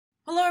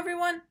Hello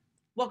everyone!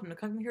 Welcome to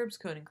PubNub's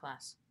coding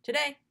class.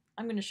 Today,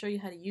 I'm going to show you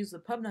how to use the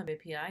PubNub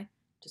API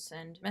to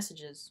send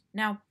messages.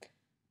 Now,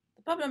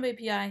 the PubNub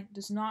API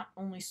does not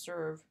only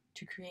serve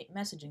to create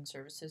messaging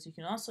services, you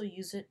can also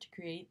use it to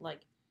create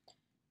like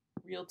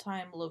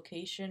real-time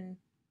location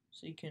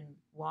so you can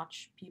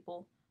watch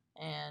people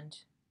and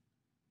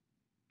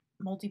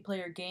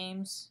multiplayer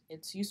games.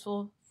 It's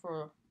useful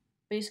for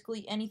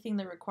basically anything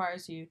that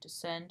requires you to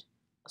send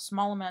a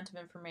small amount of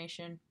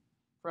information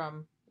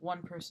from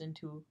one person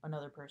to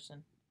another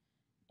person,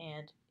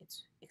 and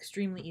it's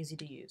extremely easy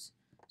to use.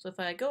 So if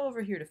I go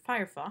over here to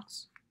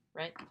Firefox,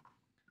 right,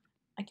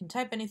 I can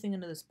type anything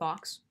into this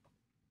box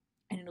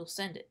and it'll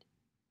send it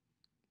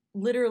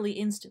literally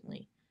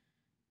instantly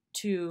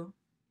to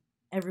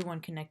everyone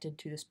connected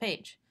to this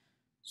page.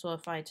 So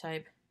if I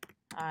type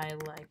I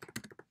like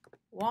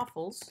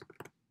waffles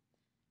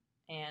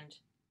and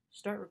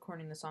start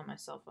recording this on my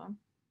cell phone,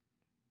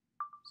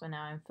 so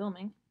now I'm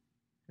filming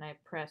and I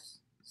press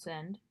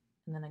send,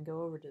 and then I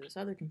go over to this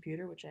other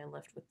computer, which I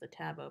left with the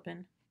tab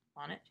open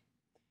on it.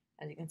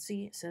 As you can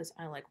see, it says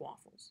I like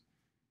waffles,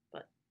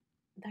 but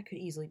that could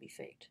easily be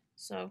faked.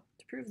 So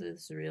to prove that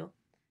this is real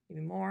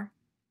even more,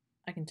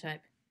 I can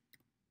type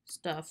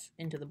stuff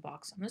into the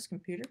box on this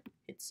computer,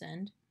 hit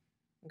send,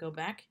 and go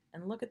back,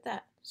 and look at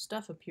that.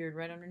 Stuff appeared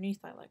right underneath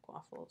I like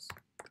waffles.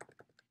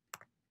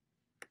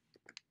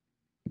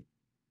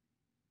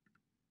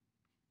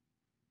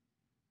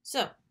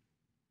 So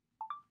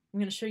I'm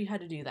going to show you how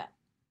to do that.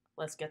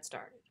 Let's get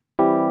started.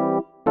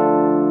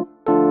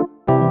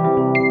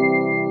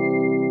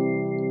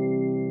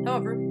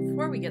 However,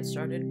 before we get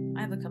started,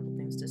 I have a couple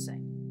things to say.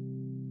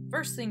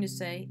 First thing to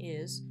say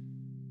is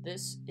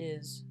this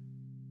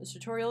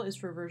tutorial is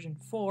for version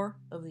 4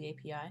 of the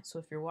API, so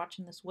if you're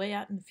watching this way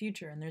out in the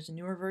future and there's a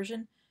newer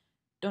version,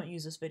 don't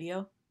use this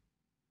video.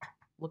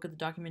 Look at the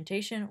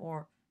documentation,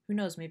 or who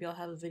knows, maybe I'll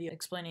have a video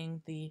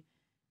explaining the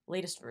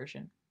latest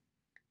version.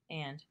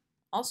 And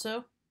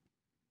also,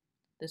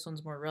 this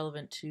one's more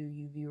relevant to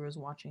you viewers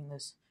watching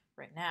this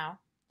right now.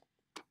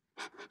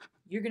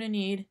 You're going to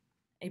need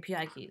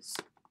API keys.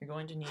 You're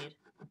going to need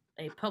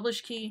a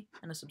publish key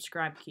and a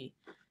subscribe key.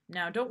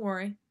 Now, don't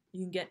worry.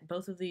 You can get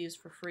both of these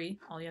for free.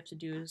 All you have to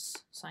do is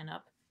sign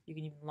up. You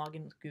can even log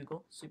in with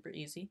Google. Super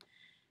easy.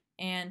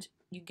 And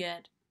you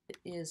get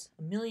is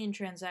 1 million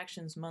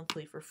transactions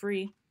monthly for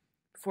free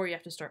before you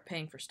have to start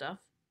paying for stuff,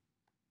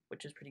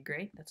 which is pretty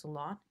great. That's a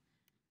lot.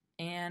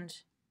 And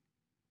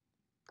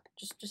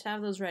just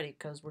have those ready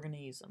because we're going to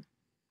use them.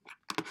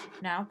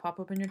 Now,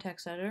 pop open your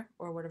text editor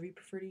or whatever you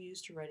prefer to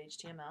use to write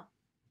HTML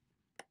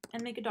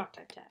and make a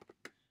doctype tag.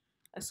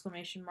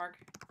 Exclamation mark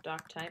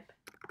doctype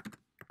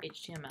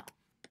HTML.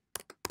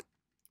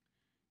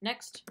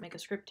 Next, make a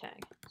script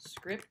tag.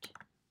 Script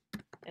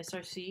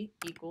src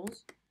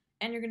equals,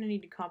 and you're going to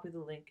need to copy the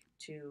link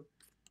to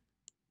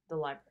the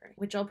library,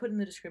 which I'll put in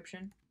the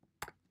description.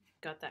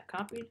 Got that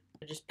copied.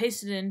 I just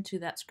paste it into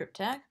that script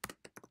tag,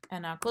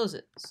 and now close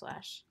it,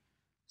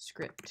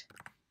 /script.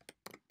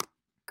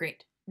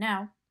 Great.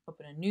 Now,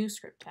 open a new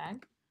script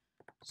tag,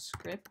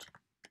 script,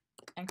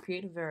 and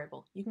create a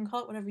variable. You can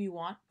call it whatever you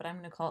want, but I'm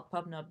going to call it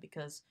PubNub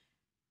because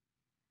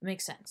it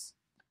makes sense.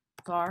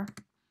 Var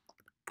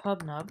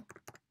PubNub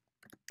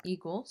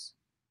equals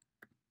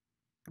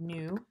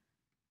new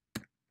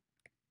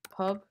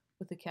pub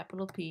with a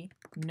capital P,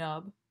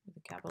 nub with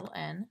a capital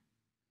N,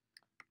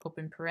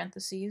 open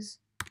parentheses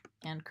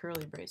and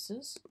curly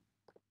braces,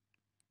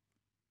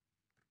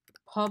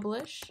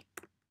 publish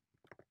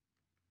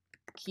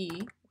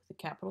key with a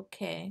capital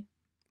K,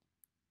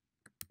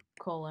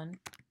 colon,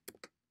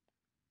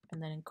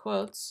 and then in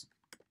quotes,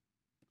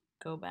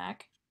 go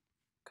back,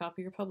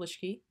 copy your publish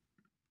key,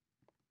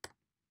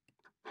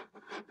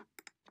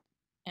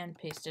 and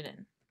paste it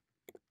in.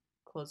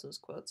 Close those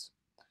quotes.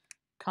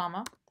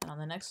 Comma, then on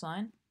the next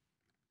line,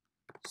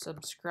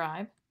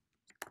 subscribe,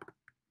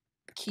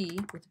 key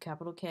with a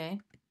capital K,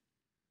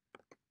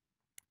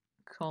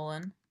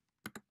 colon,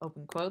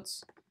 open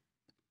quotes,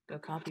 go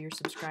copy your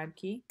subscribe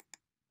key,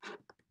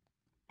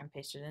 and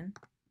paste it in.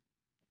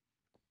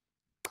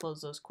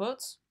 Close those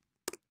quotes,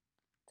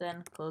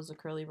 then close the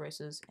curly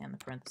braces and the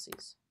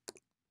parentheses.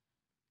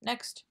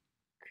 Next,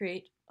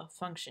 create a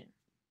function.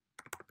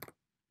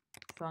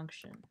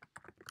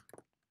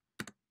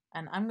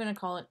 And I'm going to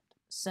call it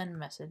send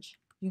message.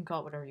 You can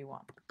call it whatever you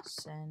want.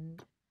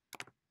 Send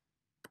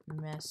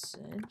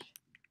message.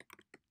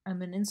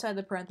 And then inside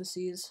the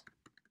parentheses,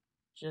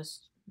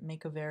 just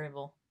make a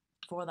variable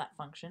for that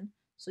function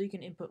so you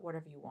can input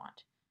whatever you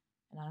want.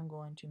 And I'm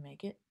going to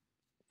make it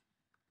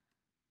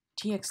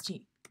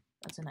txt.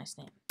 That's a nice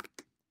name.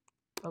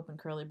 Open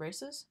curly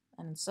braces,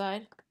 and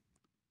inside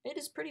it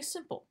is pretty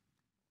simple.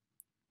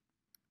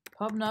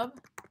 PubNub,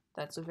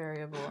 that's a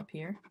variable up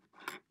here,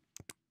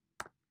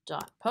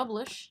 dot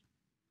publish,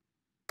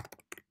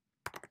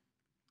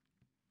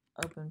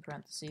 open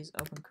parentheses,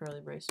 open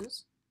curly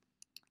braces,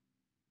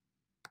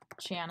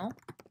 channel,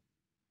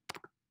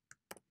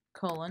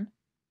 colon,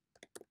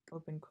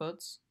 open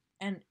quotes,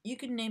 and you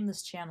can name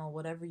this channel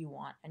whatever you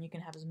want, and you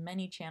can have as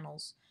many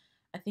channels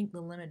I think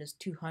the limit is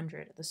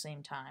 200 at the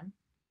same time.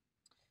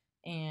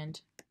 And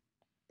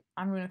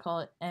I'm going to call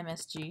it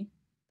MSG,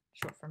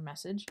 short for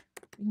message.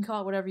 You can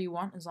call it whatever you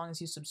want as long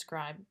as you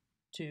subscribe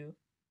to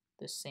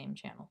this same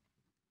channel.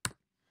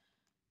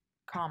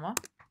 Comma,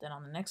 then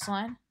on the next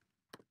line,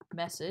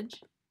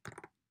 message,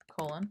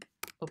 colon,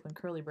 open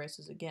curly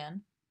braces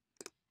again.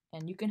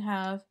 And you can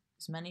have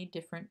as many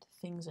different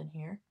things in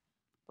here,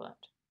 but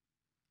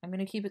I'm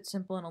going to keep it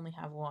simple and only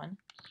have one.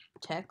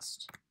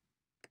 Text,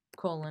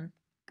 colon,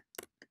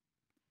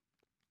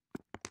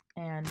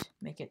 and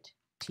make it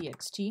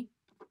txt,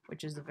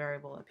 which is the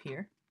variable up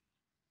here.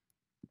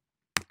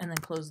 And then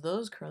close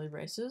those curly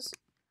braces,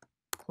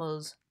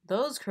 close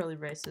those curly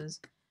braces,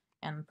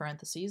 and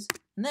parentheses,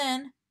 and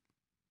then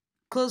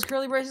close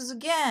curly braces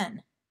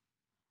again.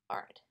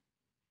 Alright,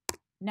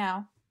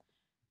 now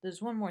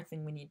there's one more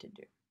thing we need to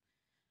do.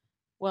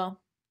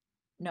 Well,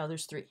 no,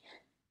 there's three.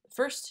 The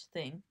first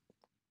thing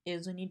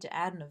is we need to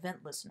add an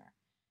event listener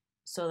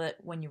so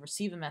that when you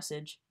receive a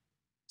message,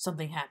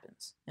 something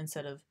happens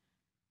instead of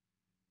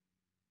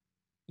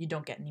you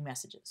don't get any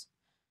messages.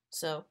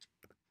 So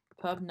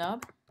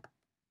PubNub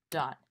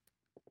dot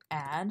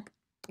add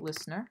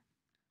listener,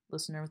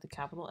 listener with a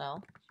capital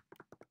L,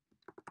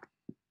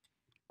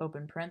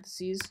 open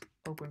parentheses,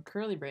 open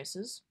curly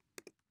braces,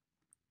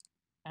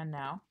 and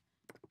now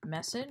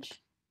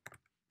message,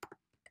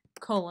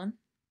 colon,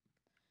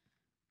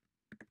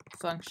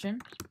 function,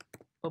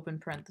 open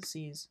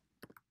parentheses,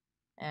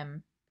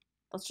 M,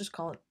 let's just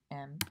call it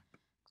M,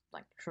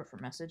 like short for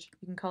message.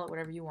 You can call it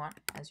whatever you want,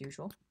 as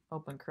usual,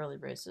 open curly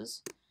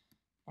braces,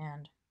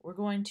 and we're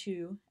going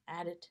to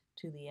add it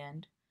to the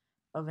end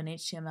of an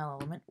HTML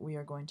element we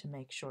are going to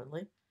make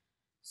shortly.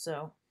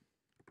 So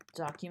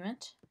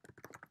document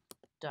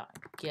dot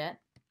get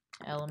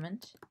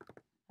element,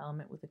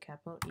 element with a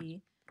capital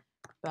E,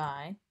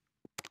 by,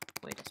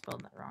 wait, I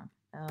spelled that wrong,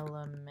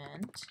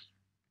 element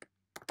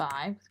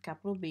by with a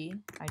capital B,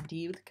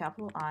 ID with a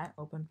capital I,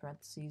 open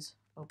parentheses,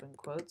 open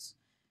quotes,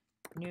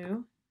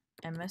 new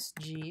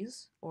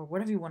MSGs, or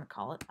whatever you want to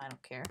call it, I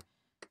don't care.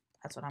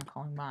 That's what I'm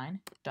calling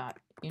mine, dot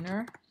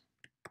inner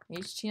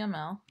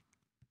HTML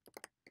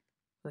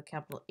with a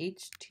capital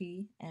H,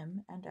 T,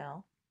 M, and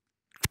L,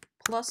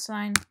 plus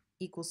sign,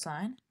 equal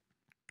sign,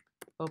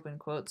 open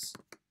quotes,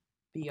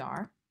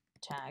 BR,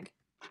 tag,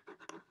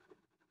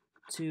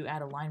 to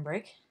add a line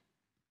break,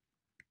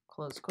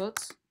 close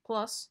quotes,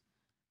 plus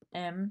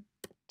M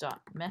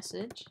dot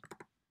message,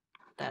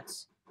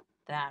 that's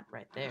that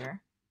right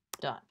there,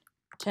 dot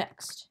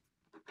text,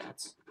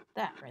 that's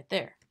that right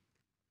there,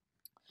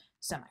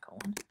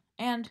 semicolon,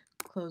 and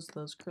close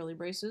those curly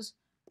braces,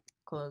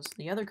 close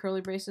the other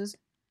curly braces,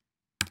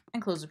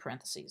 and close the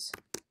parentheses.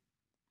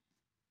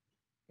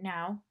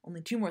 Now,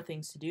 only two more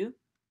things to do.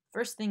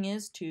 First thing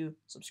is to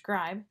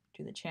subscribe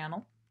to the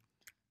channel.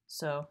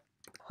 So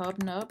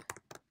PubNub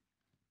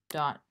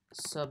dot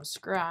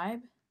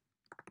subscribe,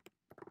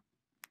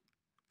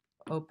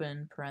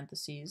 open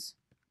parentheses,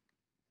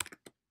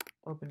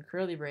 open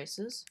curly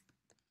braces,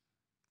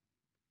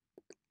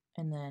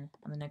 and then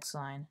on the next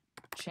line,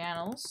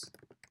 channels,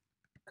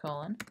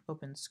 colon,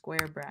 open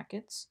square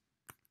brackets,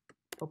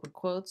 open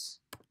quotes,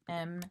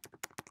 MSG,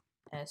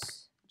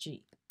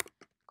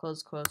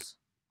 close quotes,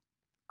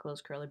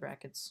 close curly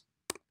brackets,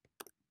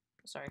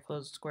 sorry,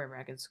 close square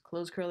brackets,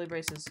 close curly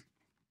braces,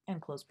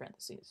 and close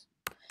parentheses.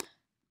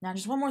 Now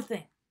just one more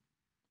thing.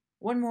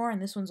 One more,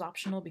 and this one's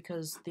optional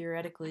because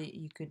theoretically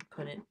you could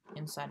put it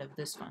inside of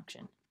this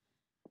function.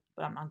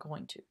 But I'm not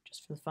going to,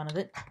 just for the fun of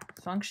it.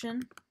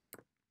 Function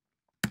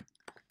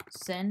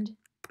send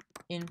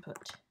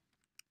input.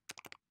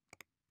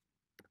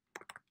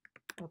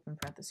 Open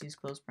parentheses,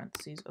 close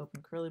parentheses,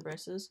 open curly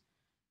braces.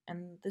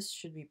 And this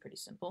should be pretty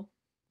simple.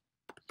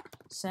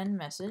 Send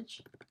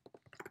message,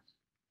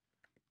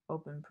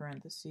 open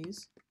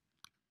parentheses,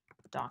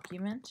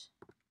 document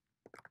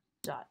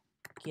dot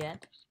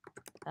get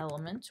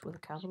element with a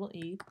capital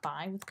E,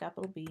 by with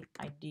capital B,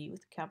 ID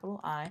with capital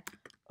I,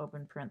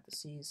 open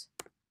parentheses,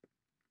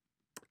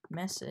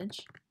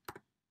 message,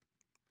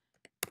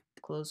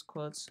 close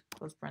quotes,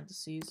 close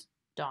parentheses,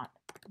 dot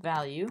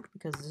value,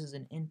 because this is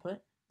an input,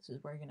 this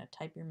is where you're going to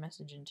type your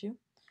message into,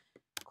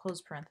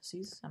 close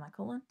parentheses,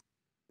 semicolon,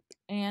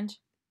 and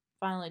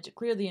finally to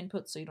clear the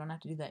input so you don't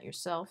have to do that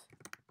yourself,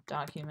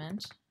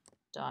 document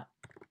dot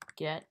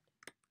get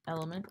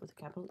element with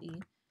a capital E,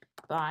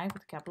 by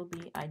with a capital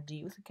B,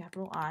 ID with a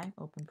capital I,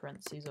 open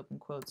parentheses, open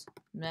quotes,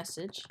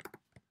 message,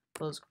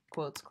 close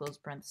quotes, close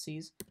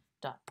parentheses,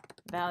 dot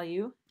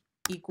value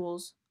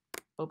equals,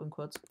 open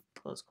quotes,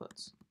 close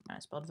quotes. And I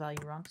spelled value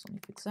wrong, so let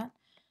me fix that.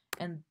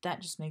 And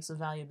that just makes the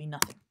value be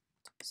nothing,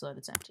 so that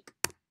it's empty.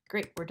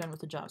 Great, we're done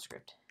with the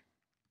JavaScript.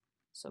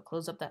 So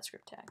close up that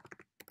script tag.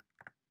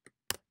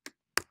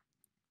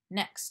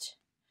 Next,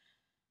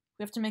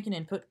 we have to make an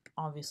input,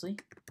 obviously.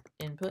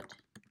 Input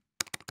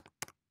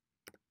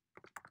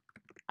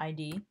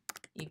ID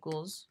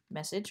equals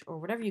message, or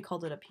whatever you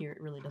called it up here,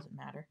 it really doesn't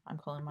matter. I'm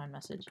calling mine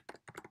message.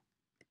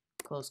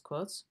 Close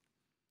quotes.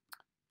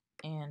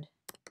 And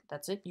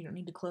that's it. You don't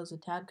need to close the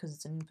tag because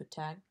it's an input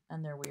tag,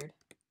 and they're weird.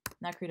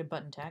 Now create a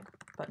button tag.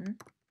 Button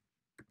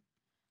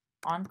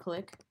on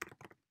click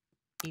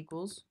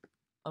equals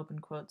open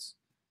quotes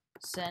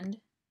send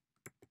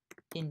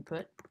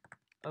input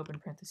open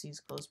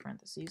parentheses,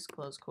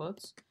 close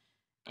quotes,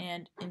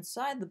 and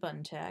inside the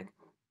button tag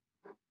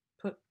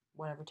put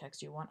whatever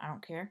text you want. I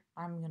don't care.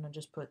 I'm gonna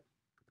just put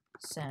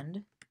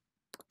send,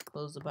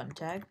 close the button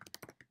tag,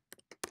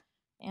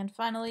 and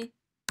finally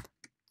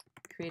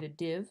create a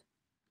div.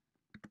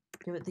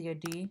 Give it the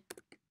ID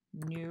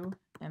new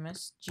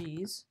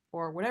MSGs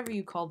or whatever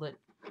you called it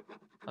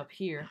up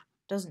here.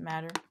 Doesn't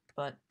matter,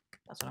 but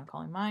that's what I'm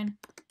calling mine.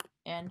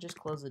 And just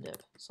close the div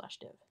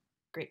 /div.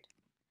 Great.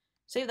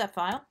 Save that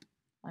file.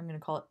 I'm going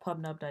to call it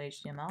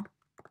PubNub.html.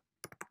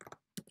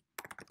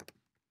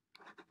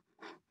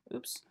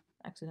 Oops,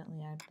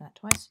 accidentally added that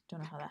twice.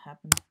 Don't know how that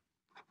happened.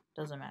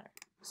 Doesn't matter.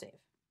 Save.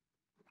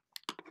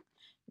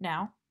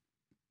 Now,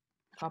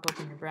 pop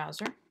open your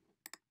browser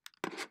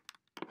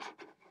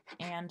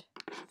and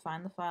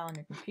find the file on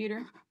your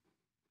computer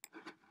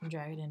and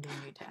drag it into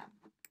a new tab.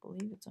 I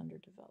believe it's under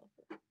developer.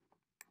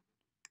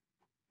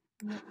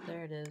 Yep,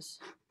 there it is.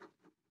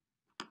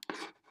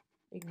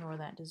 Ignore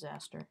that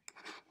disaster.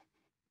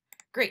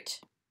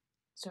 Great.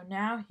 So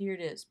now here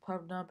it is,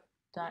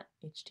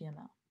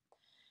 PubNub.html.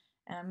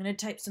 And I'm going to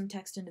type some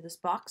text into this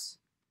box.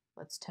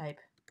 Let's type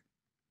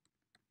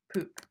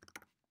poop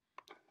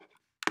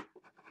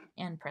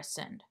and press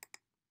send.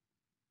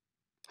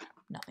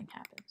 Nothing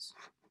happens.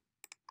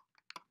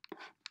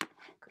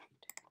 Great.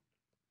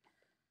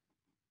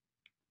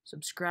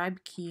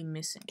 Subscribe key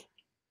missing.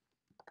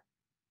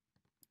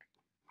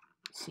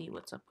 See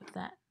what's up with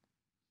that.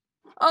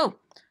 Oh,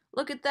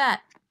 look at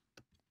that.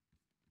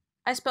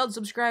 I spelled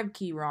subscribe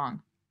key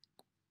wrong.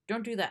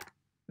 Don't do that.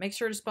 Make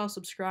sure to spell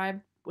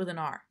subscribe with an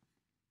R.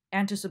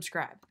 And to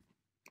subscribe.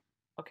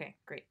 Okay,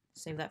 great.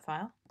 Save that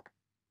file.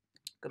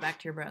 Go back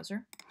to your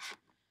browser.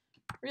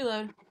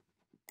 Reload.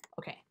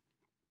 Okay.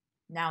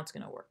 Now it's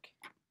going to work.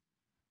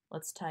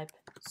 Let's type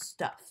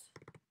stuff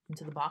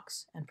into the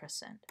box and press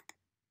send.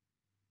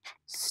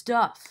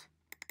 Stuff.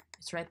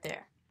 It's right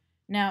there.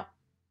 Now,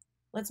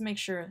 let's make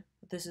sure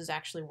that this is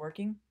actually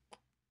working.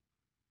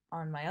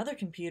 On my other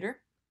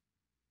computer,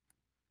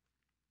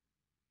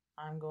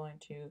 I'm going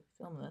to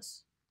film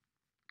this.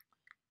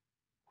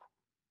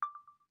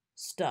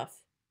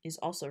 Stuff is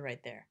also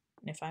right there.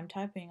 And if I'm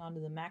typing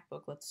onto the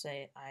MacBook, let's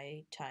say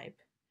I type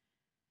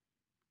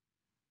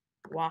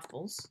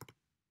waffles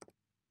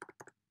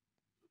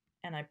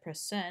and I press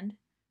send,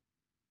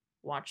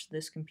 watch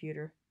this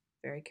computer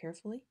very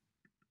carefully.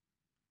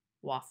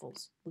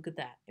 Waffles. Look at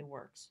that. It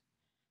works.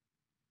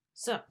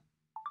 So,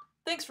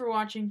 thanks for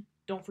watching.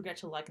 Don't forget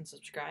to like and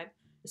subscribe.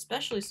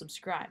 Especially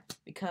subscribe,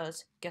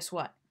 because guess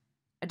what?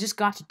 I just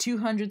got to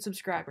 200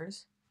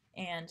 subscribers,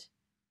 and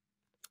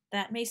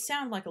that may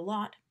sound like a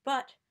lot,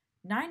 but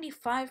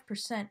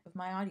 95% of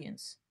my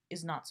audience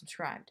is not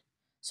subscribed.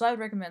 So I would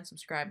recommend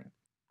subscribing.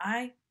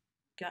 I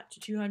got to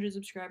 200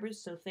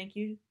 subscribers, so thank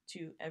you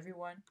to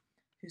everyone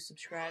who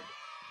subscribed.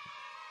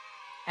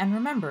 And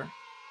remember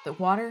that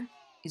water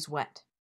is wet.